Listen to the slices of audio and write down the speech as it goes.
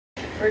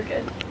We're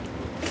good.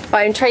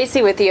 I'm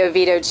Tracy with the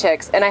Oviedo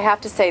Chicks, and I have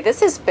to say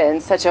this has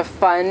been such a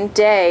fun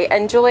day.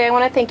 And Julie, I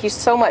want to thank you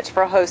so much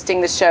for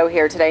hosting the show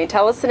here today.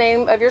 Tell us the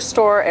name of your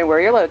store and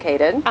where you're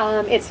located.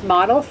 It's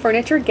Model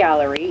Furniture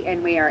Gallery,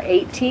 and we are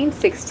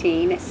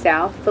 1816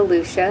 South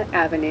Volusia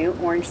Avenue,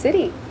 Orange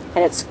City.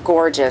 And it's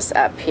gorgeous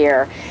up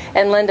here.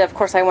 And Linda, of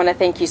course, I want to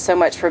thank you so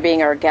much for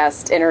being our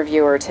guest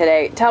interviewer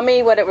today. Tell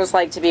me what it was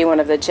like to be one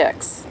of the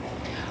chicks.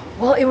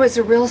 Well, it was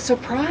a real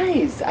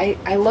surprise.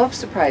 I love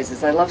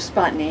surprises. I love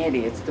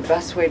spontaneity. It's the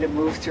best way to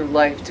move through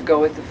life, to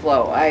go with the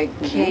flow. I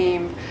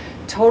came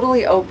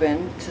totally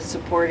open to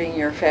supporting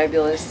your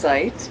fabulous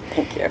site.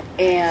 Thank you.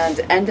 And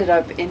ended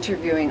up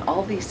interviewing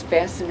all these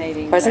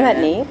fascinating Wasn't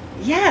women. that neat?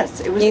 Yes,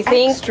 it was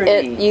extra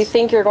neat. You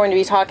think you're going to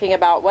be talking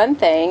about one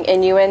thing,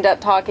 and you end up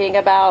talking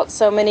about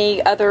so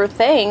many other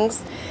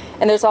things,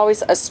 and there's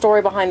always a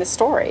story behind the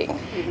story.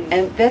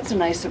 And that's a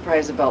nice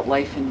surprise about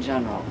life in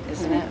general,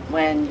 isn't it?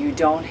 When you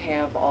don't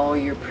have all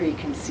your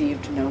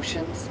preconceived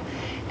notions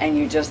and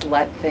you just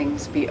let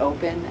things be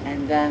open,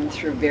 and then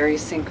through very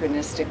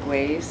synchronistic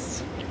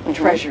ways,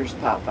 treasures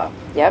pop up.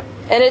 Yep.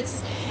 And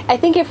I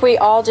think if we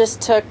all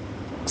just took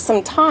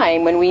some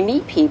time when we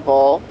meet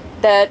people,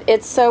 that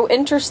it's so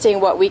interesting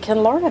what we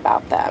can learn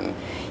about them.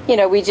 You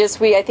know,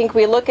 I think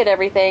we look at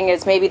everything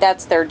as maybe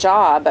that's their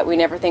job, but we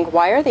never think,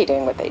 why are they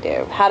doing what they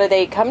do? How do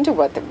they come to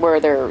where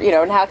they're,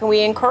 and how can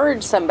we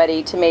encourage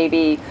somebody to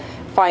maybe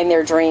find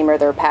their dream or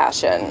their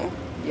passion?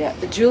 Yeah,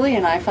 Julie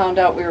and I found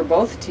out we were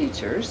both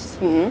teachers,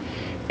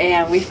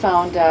 and we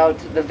found out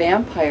the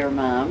vampire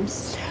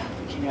moms,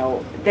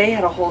 they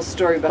had a whole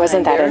story behind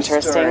Wasn't that their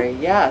interesting? story.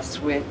 Yes,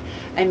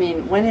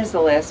 when is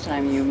the last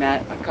time you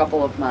met a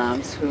couple of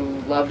moms who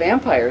love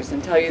vampires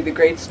and tell you the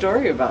great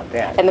story about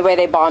that? And the way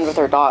they bond with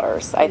their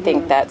daughters. I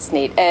think that's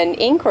neat. And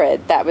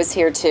Ingrid, that was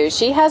here too,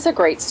 she has a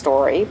great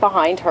story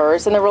behind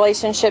hers and the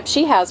relationship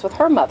she has with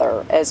her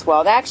mother as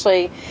well.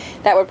 Actually,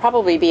 that would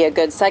probably be a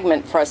good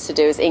segment for us to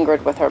do, is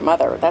Ingrid with her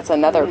mother. That's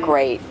another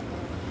great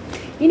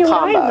what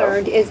combo. I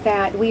learned is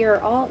that we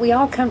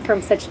all come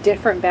from such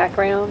different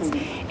backgrounds,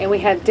 and we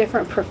have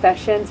different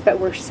professions, but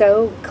we're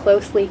so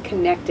closely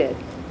connected.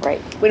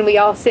 Right. When we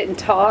all sit and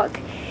talk,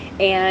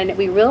 and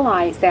we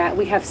realize that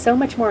we have so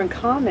much more in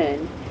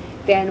common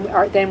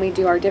than we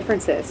do our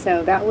differences.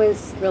 So that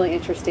was really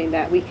interesting,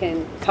 that we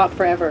can talk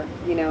forever,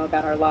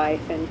 about our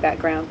life and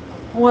background.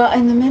 Well,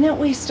 and the minute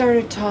we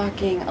started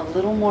talking a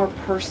little more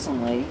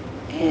personally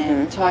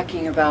and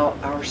talking about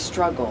our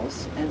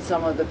struggles and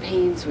some of the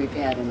pains we've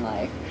had in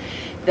life,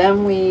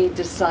 then we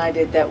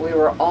decided that we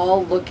were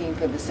all looking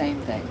for the same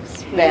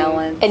things.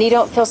 Balance. And you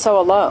don't feel so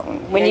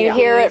alone. When you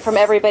hear it from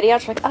everybody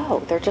else, you're like,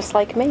 oh, they're just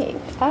like me.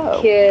 Oh.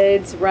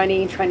 Kids,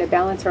 running, trying to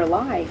balance our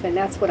life, and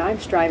that's what I'm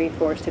striving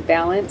for, is to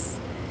balance,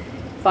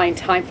 find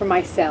time for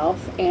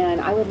myself, and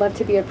I would love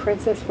to be a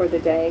princess for the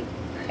day.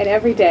 And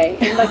every day,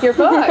 and like your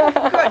book.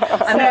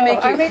 I'm going to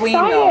make you queen,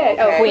 though. Okay?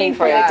 Oh, queen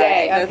for the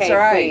day. Okay, that's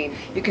right.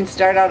 Queen. You can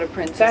start out a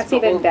princess. That's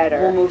even better.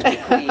 We'll move to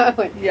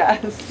queen.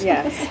 Yes.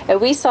 And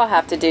we still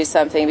have to do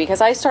something, because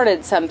I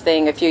started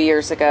something a few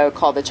years ago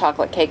called the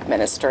Chocolate Cake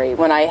Ministry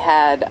when I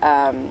had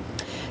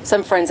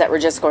some friends that were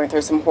just going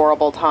through some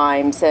horrible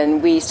times,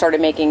 and we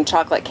started making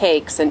chocolate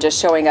cakes and just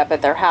showing up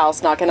at their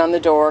house, knocking on the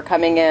door,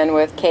 coming in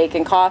with cake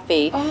and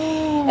coffee.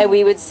 And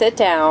we would sit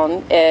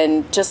down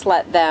and just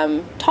let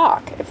them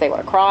talk. If they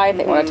want to cry, if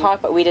they want to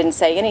talk, but we didn't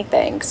say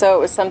anything. So it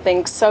was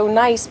something so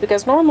nice,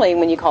 because normally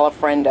when you call a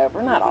friend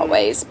over, not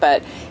always,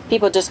 but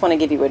people just want to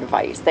give you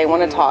advice. They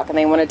want to talk, and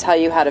they want to tell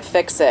you how to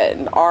fix it.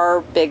 And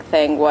our big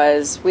thing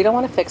was, we don't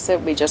want to fix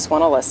it, we just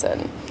want to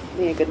listen.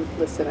 Be a good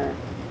listener.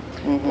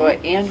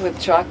 And with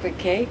chocolate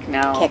cake,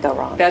 now can't go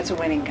wrong. That's a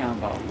winning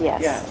combo.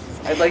 Yes.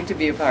 I'd like to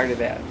be a part of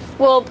that.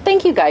 Well,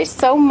 thank you guys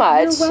so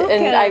much. You're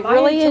welcome. And I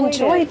really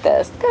enjoyed it.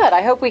 this. Good.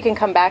 I hope we can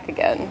come back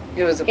again.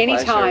 It was a pleasure.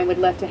 Anytime, would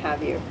love to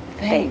have you.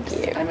 Thanks.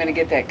 Thank you. I'm going to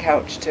get that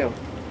couch too.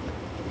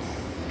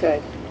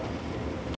 Good.